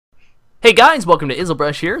Hey guys, welcome to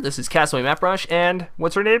Izzlebrush here. This is Castway Mattbrush, and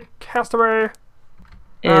what's her name? Castaway.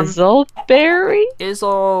 Izzleberry?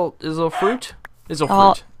 Izzlefruit?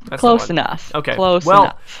 Izzlefruit. That's Close the one. enough. Okay. Close well,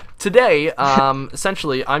 enough. Today,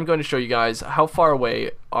 essentially, I'm going to show you guys how far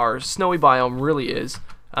away our snowy biome really is,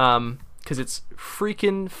 because it's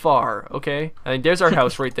freaking far. Okay. I mean, there's our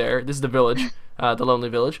house right there. This is the village, the lonely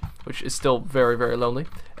village, which is still very, very lonely.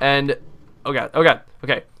 And oh god, okay.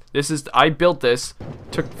 I built this,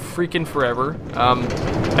 took freaking forever.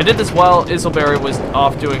 I did this while Izzleberry was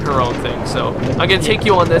off doing her own thing, so I'm gonna take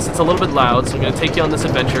you on this. It's a little bit loud, so I'm gonna take you on this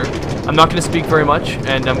adventure. I'm not gonna speak very much,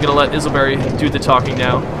 and I'm gonna let Izzleberry do the talking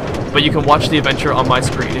now, but you can watch the adventure on my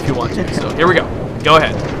screen if you want to. So here we go. Go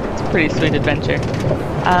ahead. It's a pretty sweet adventure.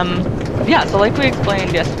 Yeah, so like we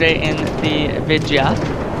explained yesterday in the vidya,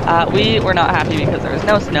 we were not happy because there was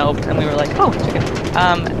no snow, and we were like, oh, chicken.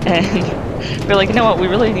 And we're like, you know what, we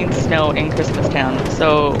really need snow in Christmas Town.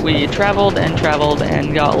 So we traveled and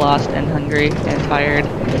got lost and hungry and tired.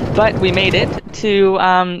 But we made it to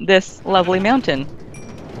this lovely mountain,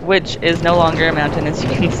 which is no longer a mountain, as you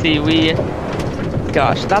can see.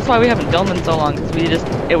 Gosh, that's why we haven't filmed in so long, because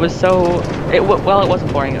it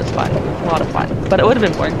wasn't boring, it was fun. It was a lot of fun. But it would have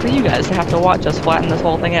been boring for you guys to have to watch us flatten this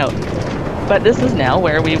whole thing out. But this is now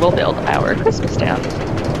where we will build our Christmas Town.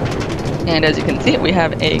 And as you can see, we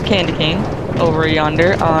have a candy cane over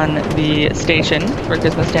yonder on the station for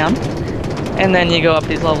Christmas Town. And then you go up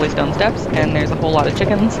these lovely stone steps, and there's a whole lot of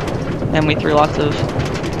chickens. And we threw lots of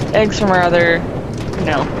eggs from our other,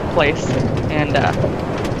 place. And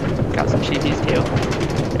got some sheepies too.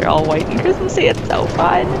 They're all white and Christmassy. It's so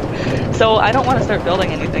fun. So I don't want to start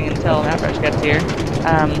building anything until Mattbrush gets here.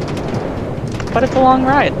 But it's a long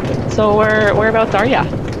ride. So whereabouts are ya,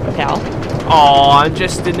 pal? Oh, I'm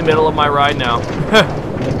just in the middle of my ride now.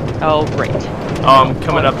 Oh, great. Oh, I'm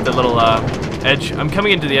coming up the little edge. I'm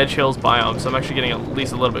coming into the Edge Hills biome, so I'm actually getting at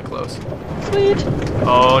least a little bit close. Sweet.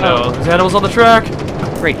 Oh no, there's animals on the track.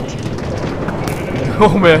 Great.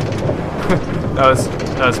 Oh man, that was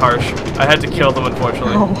harsh. I had to kill them,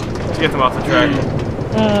 unfortunately, to get them off the track.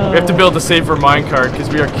 We have to build a safer minecart because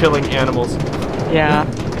we are killing animals. Yeah.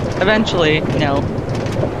 Eventually,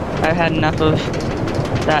 I've had enough of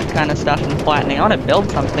that kind of stuff and flattening. I want to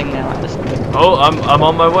build something now. Oh, I'm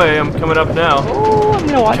on my way. I'm coming up now. Oh, I'm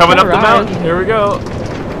gonna watch coming up ride. the mountain. Here we go.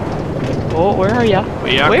 Oh, where are ya?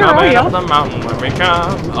 We are coming up the mountain when we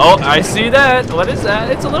come. Oh, I see that. What is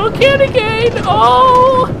that? It's a little candy cane.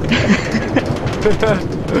 Oh.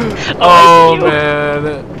 Oh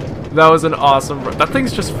man, that was an awesome. That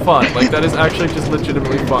thing's just fun. Like that is actually just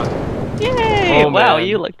legitimately fun. Yay! Oh, wow, man.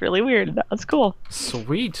 you looked really weird. That was cool.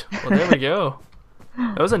 Sweet. Well, there we go.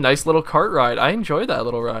 That was a nice little cart ride. I enjoyed that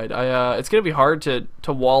little ride. It's gonna be hard to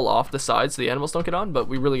wall off the sides so the animals don't get on, but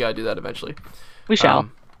we really gotta do that eventually. We shall.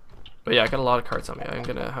 But yeah, I got a lot of carts on me. I'm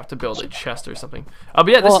gonna have to build a chest or something. But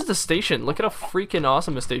yeah, this is the station. Look at how freaking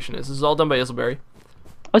awesome the station is. This is all done by Izzleberry.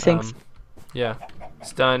 Oh, thanks. Yeah,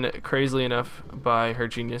 it's done crazily enough by her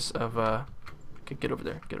genius of okay, get over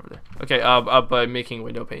there. Okay, by making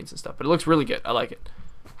window panes and stuff. But it looks really good. I like it.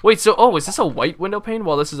 Wait, so is this a white window pane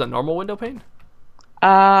while this is a normal window pane?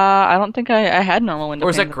 I don't think I had normal window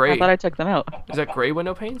panes. Or is that gray? I thought I took them out. Is that gray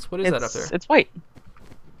window panes? What is that up there? It's white.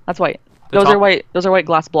 That's white. Those are white. Those are white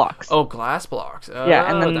glass blocks. Oh, glass blocks.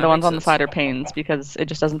 Yeah, and then the ones on the side are panes because it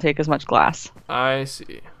just doesn't take as much glass. I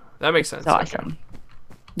see. That makes sense. That's awesome.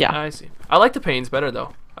 Yeah. I see. I like the panes better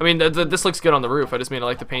though. I mean, this looks good on the roof. I just mean I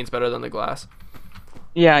like the panes better than the glass.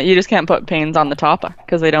 Yeah, you just can't put panes on the top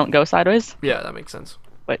because they don't go sideways. Yeah, that makes sense.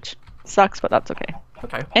 Which sucks, but that's okay.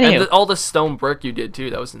 Okay. Anywho. And all the stone brick you did too,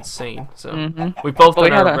 that was insane. So we both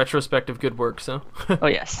done our retrospective good work, so. Oh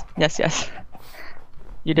yes. Yes.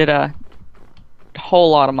 You did a whole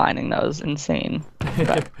lot of mining. That was insane.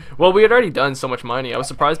 Well, we had already done so much mining. I was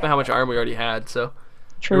surprised by how much iron we already had, so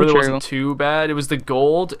it really wasn't too bad. It was the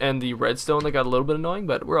gold and the redstone that got a little bit annoying,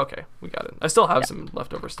 but we're okay. We got it. I still have some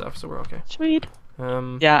leftover stuff, so we're okay. Sweet.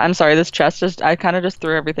 Yeah, I'm sorry. This chest I kind of just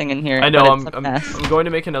threw everything in here. I know. I'm going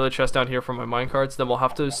to make another chest down here for my minecarts. Then we'll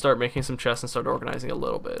have to start making some chests and start organizing a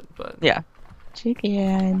little bit. But yeah.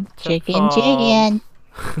 Chicken. Okay.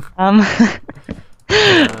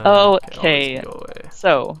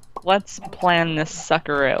 So let's plan this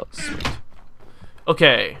sucker out. Sweet.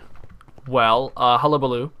 Okay. Well,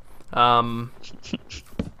 hullabaloo.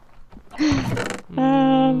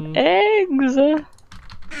 Eggs.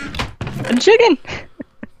 A chicken.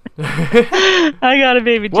 I got a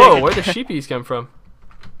baby chicken. Whoa, where'd the sheepies come from?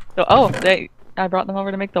 I brought them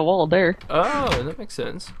over to make the wool there. Oh, that makes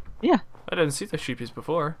sense. Yeah. I didn't see the sheepies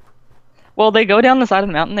before. Well, they go down the side of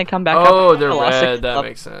the mountain, they come back up. Oh, they're velocity red. That up.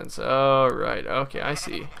 makes sense. Oh, right. Okay, I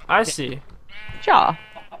see. I see. Yeah.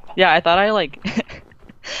 Yeah, I thought I like...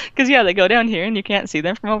 Because, yeah, they go down here and you can't see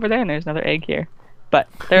them from over there, and there's another egg here. But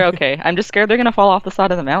they're okay. I'm just scared they're going to fall off the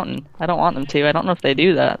side of the mountain. I don't want them to. I don't know if they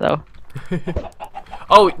do that, though.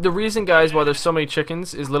 Oh, the reason, guys, why there's so many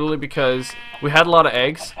chickens is literally because we had a lot of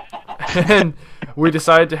eggs, and we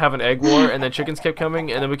decided to have an egg war, and then chickens kept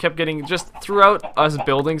coming, and then we kept getting, just throughout us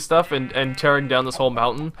building stuff and tearing down this whole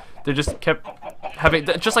mountain, they just kept having,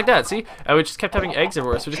 just like that, see? And we just kept having eggs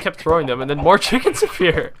everywhere, so we just kept throwing them, and then more chickens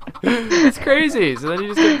appear. It's crazy. So then you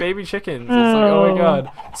just get baby chickens. It's like, oh my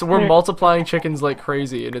god. So we're multiplying chickens like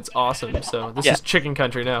crazy, and it's awesome. So this is chicken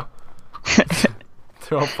country now.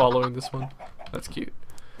 They're all following this one. That's cute.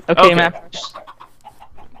 Okay, Matt.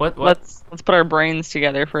 What? Let's put our brains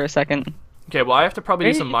together for a second. Okay, well I have to probably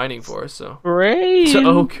do some mining for us, so. Brains. So,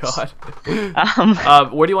 oh god.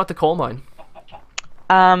 Where do you want the coal mine?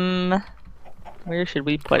 Where should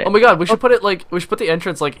we put it? Oh my god, we should put it like we should put the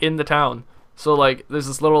entrance like in the town. So like there's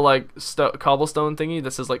this little like cobblestone thingy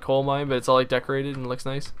that says like coal mine, but it's all like decorated and looks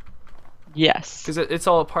nice. Yes. Because it's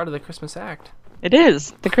all a part of the Christmas act. It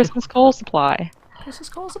is the Christmas coal supply. Christmas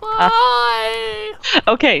coal supply.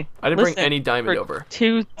 Okay. I didn't bring any diamond for over.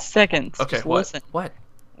 2 seconds. Okay. Just What? listen. What?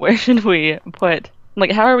 Where should we put?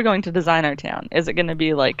 Like, how are we going to design our town? Is it going to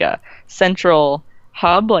be like a central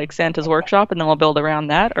hub, like Santa's workshop, and then we'll build around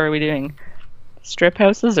that, or are we doing strip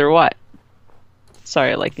houses or what?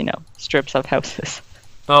 Sorry, like, you know, strips of houses.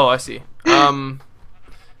 Oh, I see.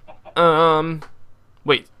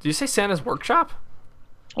 Wait, did you say Santa's workshop?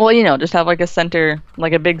 Well, you know, just have like a center,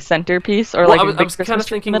 like a big centerpiece, or Well, like I was kind of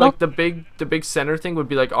thinking like the big center thing would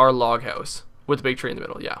be like our log house with the big tree in the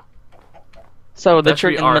middle. Yeah. So the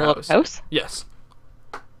tree in the middle of the house? Yes.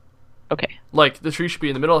 Okay. Like the tree should be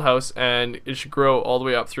in the middle of the house and it should grow all the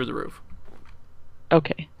way up through the roof.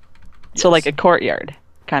 Okay. So like a courtyard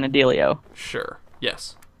kind of dealio. Sure.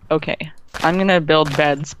 Yes. Okay. I'm gonna build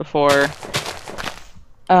beds before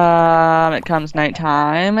it comes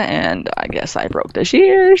nighttime, and I guess I broke the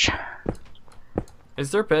shears.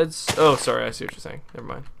 Is there beds? Oh, sorry, I see what you're saying. Never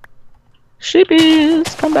mind.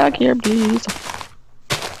 Sheepies, come back here, please.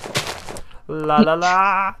 La la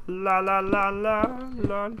la la la la la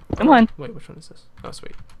la. Come on. Wait, which one is this? Oh,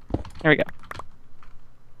 sweet. There we go.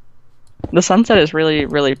 The sunset is really,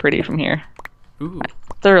 really pretty from here. Ooh. I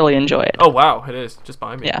thoroughly enjoy it. Oh wow, it is just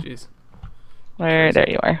behind me. Yeah. Jeez. There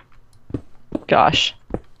you are. Gosh.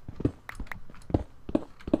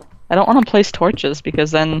 I don't want to place torches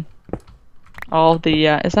because then all the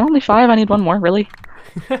is that only 5? I need one more, really.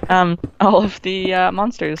 All of the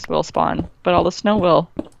monsters will spawn, but all the snow will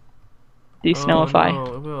de-snowify. Oh,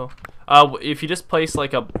 no, it will. If you just place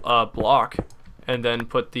like a block and then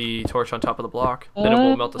put the torch on top of the block, then it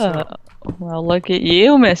won't melt the snow. Well, look at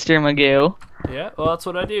you, Mr. Magoo. Yeah, well, that's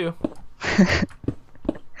what I do.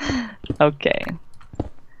 Okay.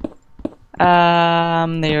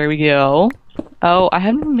 There we go. Oh, I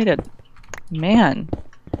haven't even made a... Man.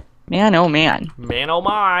 Man, oh man. Man, oh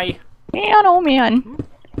my. Man, oh man.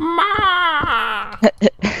 Ma. Okay.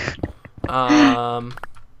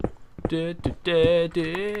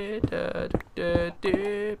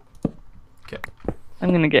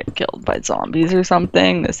 I'm gonna get killed by zombies or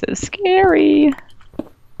something. This is scary.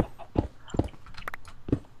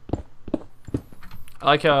 I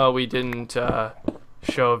like how we didn't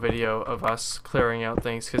show a video of us clearing out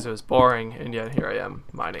things because it was boring, and yet here I am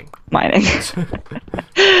mining. Mining.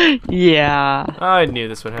 Yeah. I knew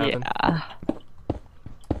this would happen.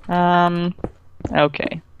 Yeah.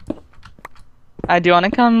 Okay. Do you want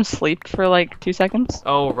to come sleep for like 2 seconds?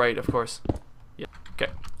 Oh, right, of course. Yeah.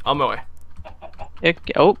 Okay, on my way.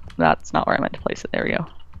 Oh, that's not where I meant to place it. There we go.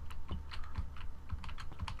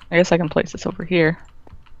 I guess I can place this over here.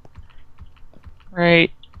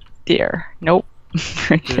 Right there. Nope.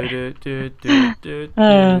 Right there.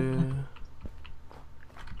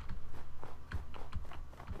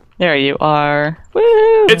 There you are. Woo!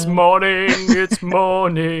 It's morning. It's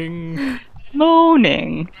morning.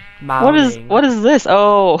 Moaning. What is this?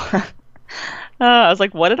 Oh. I was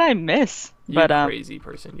like, what did I miss? You crazy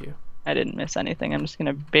person, you. I didn't miss anything. I'm just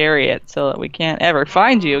gonna bury it so that we can't ever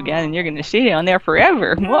find you again, and you're gonna stay down there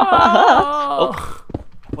forever. Oh.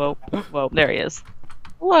 Whoa, whoa, there he is.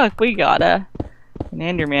 Look, we got an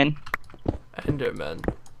Enderman. Enderman.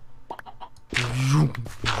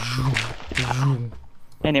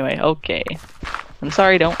 Anyway, okay. I'm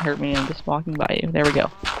sorry, don't hurt me. I'm just walking by you. There we go.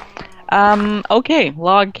 Okay,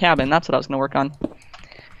 log cabin. That's what I was gonna work on.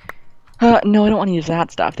 No, I don't want to use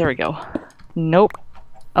that stuff. There we go. Nope.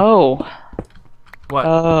 Oh. What?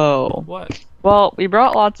 Oh. What? Well, we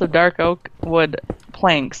brought lots of dark oak wood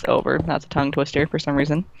planks over. That's a tongue twister for some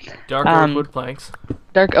reason. Dark oak wood planks.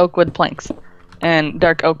 Dark oak wood planks. And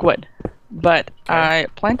dark oak wood. But Okay. I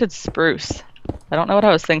planted spruce. I don't know what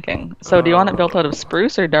I was thinking. So do you want it built out of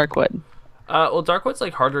spruce or dark wood? Well, dark wood's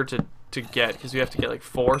like harder to get because you have to get like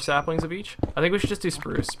 4 saplings of each. I think we should just do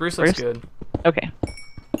spruce. Spruce looks good. Okay.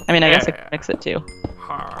 I mean, I guess I Yeah. can mix it too.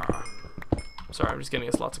 Sorry, I'm just getting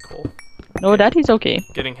us lots of coal. No, Daddy's okay.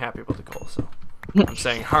 Getting happy about the coal, so I'm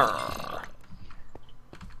saying har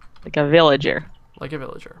Like a villager. like a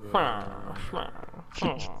villager.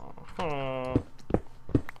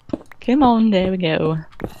 Come on, there we go.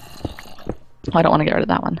 Oh, I don't want to get rid of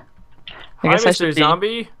that one. I Hi, guess I Mr. should be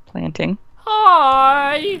Zombie. planting.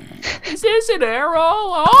 Hi. Is this an arrow?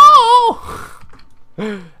 Oh.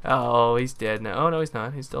 Oh, he's dead now. Oh no, he's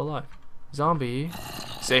not. He's still alive. Zombie,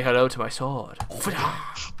 say hello to my sword.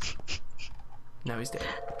 Now he's dead.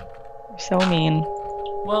 You're so mean.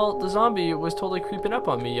 Well, the zombie was totally creeping up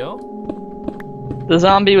on me, yo. The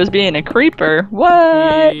zombie was being a creeper.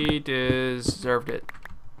 What? He deserved it.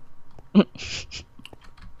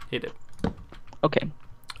 He did. Okay.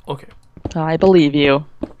 Okay. I believe you.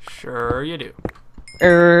 Sure you do.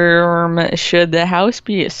 Should the house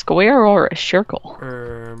be a square or a circle?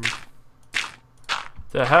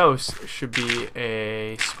 The house should be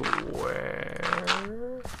a square.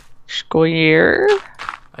 Square?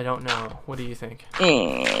 I don't know. What do you think?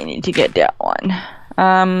 I need to get that one.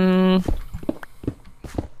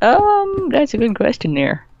 That's a good question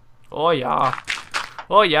there. Oh yeah.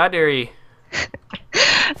 Oh yeah, dearie.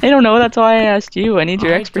 I don't know, that's why I asked you. I need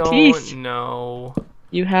your expertise. I don't know.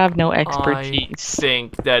 You have no I expertise.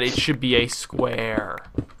 think that it should be a square.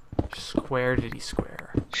 Square diddy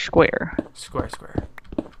square. Square. Square square.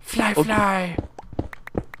 Fly fly.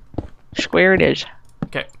 Square it is.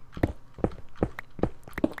 Okay.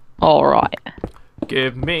 Alright.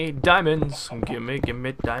 Give me diamonds. Give me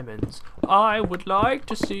diamonds. I would like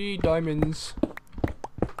to see diamonds.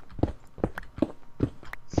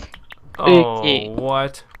 Oh, Okay.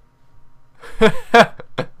 what?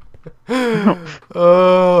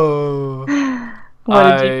 Oh.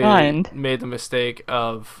 What did you find? I made the mistake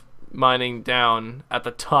of mining down at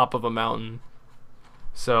the top of a mountain.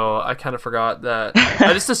 So I kind of forgot that.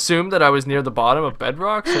 I just assumed that I was near the bottom of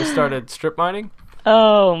bedrock, so I started strip mining.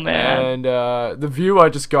 Oh, man. And the view I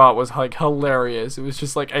just got was like hilarious. It was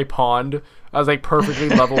just like a pond. I was like perfectly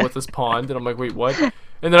level with this pond, and I'm like, wait, what?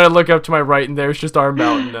 And then I look up to my right, and there's just our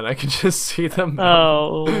mountain, and I can just see the mountain.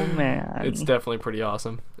 Oh, man. It's definitely pretty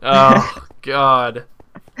awesome. Oh, God.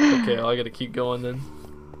 Okay, well, I gotta keep going then.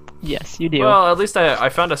 Yes, you do. Well, at least I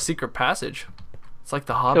found a secret passage. It's like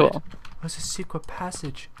the Hobbit. Cool. What's a secret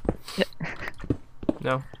passage?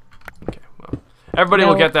 No? Okay, well. Everybody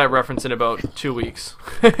will get that reference in about 2 weeks.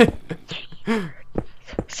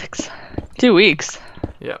 2 weeks.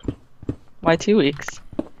 Yeah. Why 2 weeks?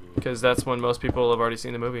 Because that's when most people have already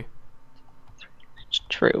seen the movie.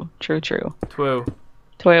 True. Twoo.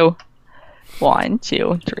 2. 1,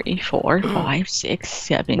 2, 3, 4, 5, 6,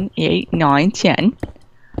 7, 8, 9, 10.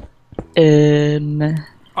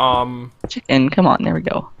 Chicken, come on, there we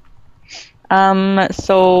go.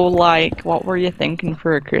 So, like, what were you thinking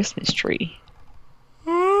for a Christmas tree?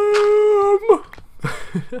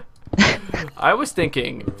 I was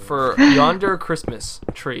thinking for yonder Christmas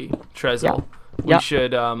tree, Trezor, we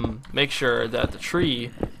should make sure that the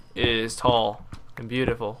tree is tall and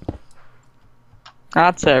beautiful.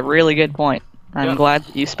 That's a really good point. I'm glad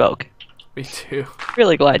that you spoke. Me too.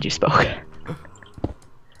 Really glad you spoke.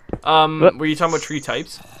 Were you talking about tree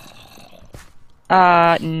types?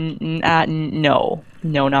 No.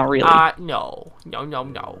 No, not really. No.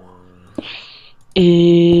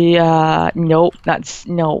 Nope,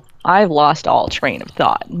 no. I've lost all train of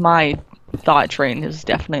thought. My thought train has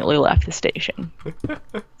definitely left the station.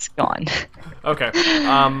 It's gone. Okay.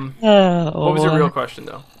 What was your real question,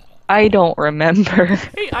 though? I don't remember.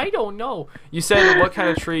 Hey, I don't know. You said, what kind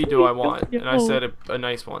of tree do I want? And I said a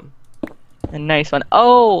nice one. A nice one.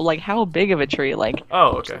 Oh, like how big of a tree? Like,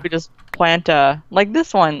 oh, okay. We just plant like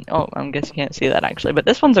this one. Oh, I guess you can't see that actually, but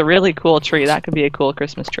this one's a really cool tree. That could be a cool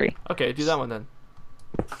Christmas tree. Okay, do that one then.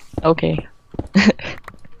 Okay.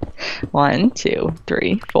 1, 2,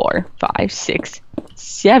 3, 4, 5, 6,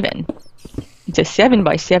 7. It's a 7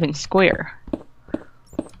 by 7 square.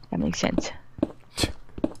 That makes sense.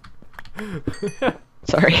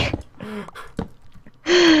 Sorry.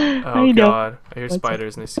 Oh God, I hear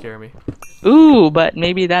spiders and they scare me. Ooh, but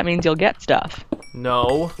maybe that means you'll get stuff.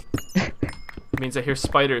 No. It means I hear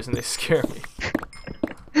spiders and they scare me.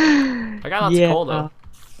 I got lots of coal though.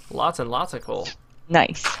 Lots and lots of coal.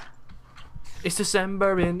 Nice. It's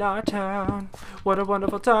December in our town. What a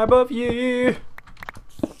wonderful time of year.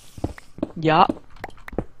 Yup.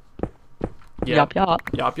 Yep. Yup, yup.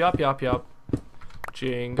 Yup, yup, yup, yup.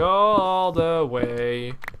 Jingle all the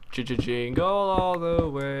way. Jingle all the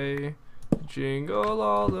way. Jingle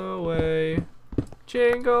all the way.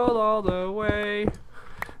 Jingle all the way.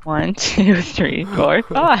 1, 2, 3, 4,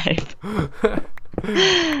 5.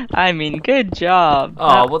 I mean, good job.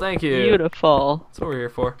 Oh, well, thank you. Beautiful. That's what we're here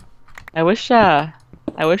for. I wish that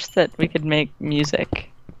we could make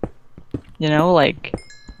music. You know, like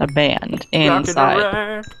a band inside.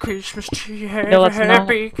 Around Christmas tree, No, it's not.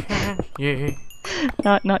 happy, yeah.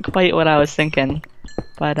 Not quite what I was thinking,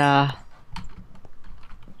 but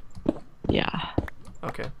yeah.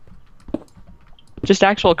 Okay. Just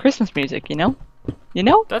actual Christmas music, you know? You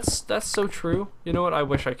know? That's so true. You know what? I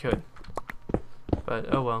wish I could.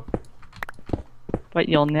 But oh well. But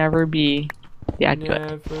you'll never be that good.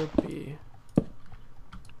 Never be.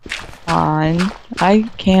 I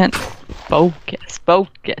can't focus.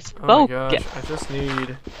 Oh my gosh, I just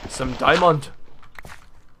need some diamond.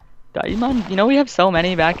 Diamond? You know we have so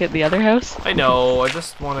many back at the other house? I know, I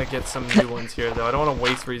just want to get some new ones here though. I don't want to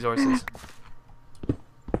waste resources.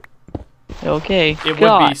 Okay. It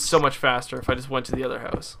would be so much faster if I just went to the other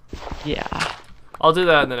house. Yeah. I'll do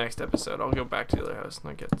that in the next episode. I'll go back to the other house and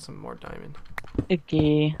I'll get some more diamond.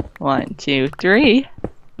 Okay. 1, 2, 3.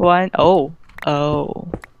 1. Oh.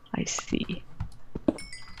 Oh. I see.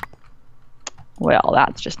 Well,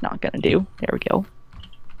 that's just not gonna do. There we go.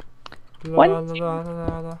 La, la, la,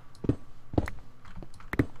 la, la.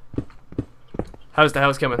 How's the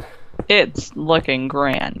house coming? It's looking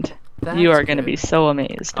grand. That's you are gonna good. be so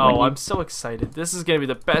amazed. when Oh, you- I'm so excited. This is gonna be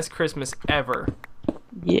the best Christmas ever.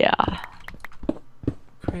 Yeah.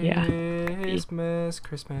 Christmas,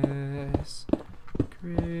 Christmas.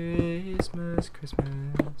 Christmas,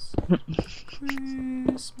 Christmas.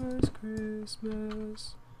 Christmas,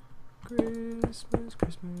 Christmas. Christmas,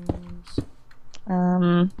 Christmas.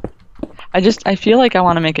 I feel like I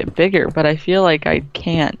want to make it bigger, but I feel like I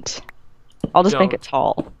can't. I'll just make it Don't.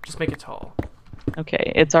 tall. Just make it tall.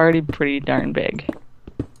 Okay, it's already pretty darn big.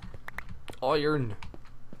 Iron.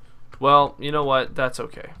 Well, you know what? That's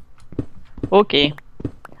okay. Okay.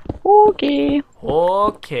 Okay.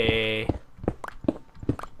 Okay.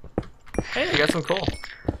 Hey, I got some coal.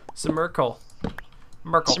 Some Merkle.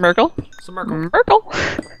 Merkle. Smirkle? Some Merkle. Merkle?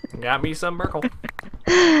 Got me some Merkle.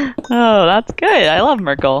 Oh, that's good. I love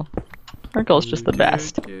Merkle. Merkle's just the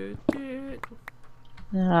best.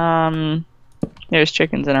 There's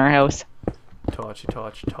chickens in our house. Touchy,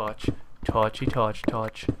 touch, touch. Touchy, touch,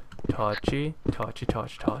 touch. Touchy, touchy,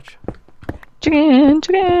 touch, touch. Chicken,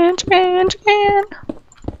 chicken, chicken, chicken.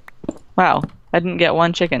 Wow, I didn't get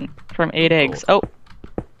one chicken from 8 eggs. Oh,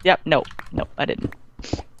 yep, no, I didn't.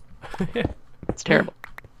 It's terrible.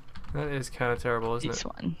 That is kind of terrible, isn't This it?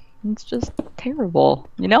 one. It's just terrible.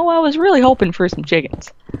 You know, I was really hoping for some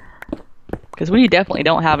chickens. Because we definitely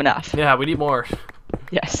don't have enough. Yeah, we need more.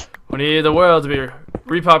 Yes. We need the world to be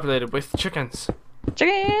repopulated with chickens.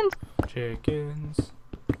 Chickens! Chickens.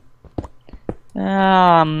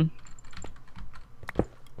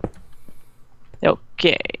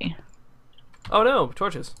 Okay. Oh no,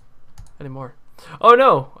 torches. I need more. Oh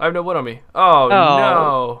no, I have no wood on me. Oh,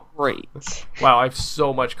 no. Great. Wow, I have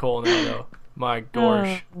so much coal now though. My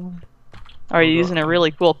gosh. Are you using a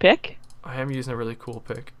really cool pick? I am using a really cool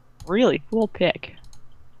pick. Really cool pick.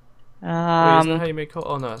 Wait, isn't that how you make coal?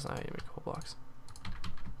 Oh no, that's not how you make coal blocks.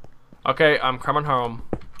 Okay, I'm coming home.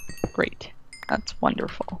 Great. That's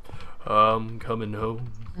wonderful. I'm coming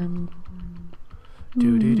home.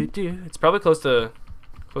 Do do do do. It's probably close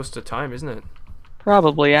to time, isn't it?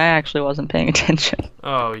 Probably. I actually wasn't paying attention.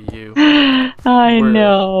 Oh, you. I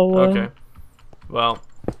know. Okay. Well,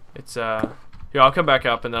 it's here. I'll come back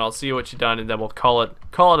up and then I'll see what you've done and then we'll call it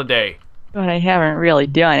a day. But I haven't really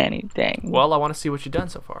done anything. Well, I want to see what you've done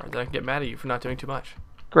so far. Then I can get mad at you for not doing too much.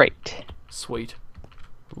 Great. Sweet.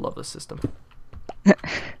 Love this system.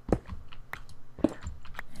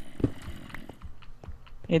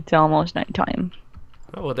 It's almost nighttime.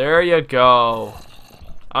 Oh, well, there you go.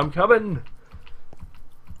 I'm coming.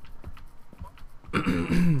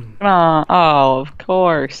 Oh, of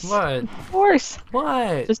course. What? Of course.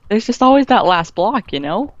 What? There's just always that last block, you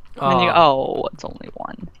know? And then you Oh. oh, it's only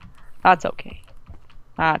one. That's okay.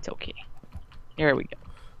 That's okay. Here we go.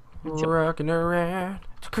 It's okay. Rocking around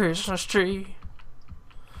the Christmas tree.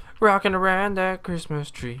 Rocking around that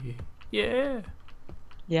Christmas tree. Yeah.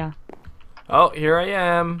 Yeah. Oh, here I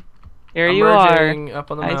am. Here you are. Emerging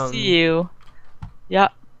up on the mountain. I see you.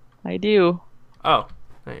 Yep, I do. Oh,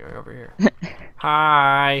 now you're over here.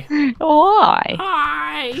 Hi. Why?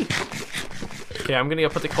 Hi. Okay, I'm gonna go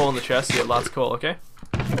put the coal in the chest. You get lots of coal, okay?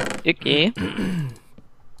 Okay.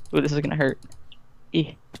 Ooh, this is gonna hurt.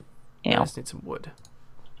 I Ow. just need some wood.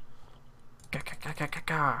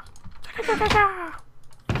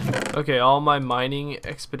 Okay, all my mining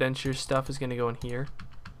expenditure stuff is gonna go in here.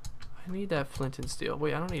 I need that flint and steel.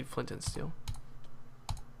 Wait, I don't need flint and steel.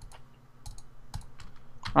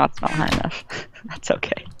 Oh, that's not high enough. That's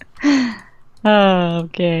okay.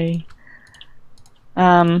 Okay.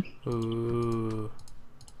 Ooh.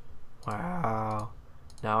 Wow.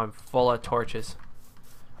 Now I'm full of torches.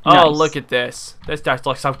 Nice. Oh, look at this. This just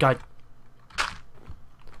looks so good.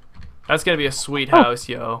 That's gonna be a sweet house,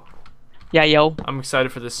 yo. Yeah, yo. I'm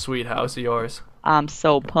excited for this sweet house of yours. I'm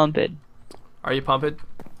so pumped. Are you pumped?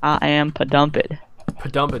 I am padumped.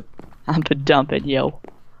 Padumped. I'm padumped, yo.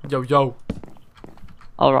 Yo, yo.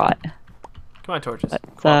 Alright. Come on, torches.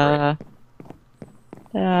 Let's,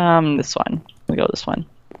 this one. We go this one.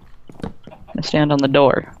 I'm gonna stand on the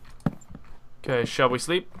door. Okay, shall we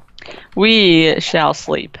sleep? We shall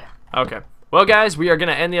sleep. Okay. Well, guys, we are going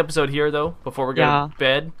to end the episode here, though, before we go to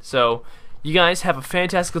bed. So, you guys have a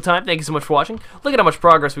fantastical time. Thank you so much for watching. Look at how much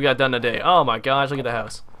progress we got done today. Oh, my gosh, look at the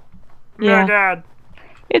house. Yeah. My God.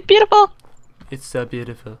 It's beautiful. It's so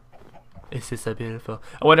beautiful. It's just so beautiful.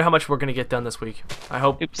 I wonder how much we're going to get done this week. I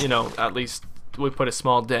hope, you know, at least we put a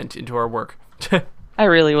small dent into our work. I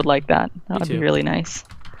really would like that. That Me would be too. really nice.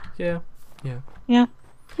 Yeah. Yeah. Yeah.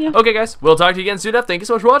 Yeah. Okay, guys. We'll talk to you again soon enough. Thank you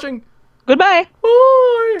so much for watching. Goodbye.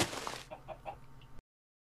 Bye.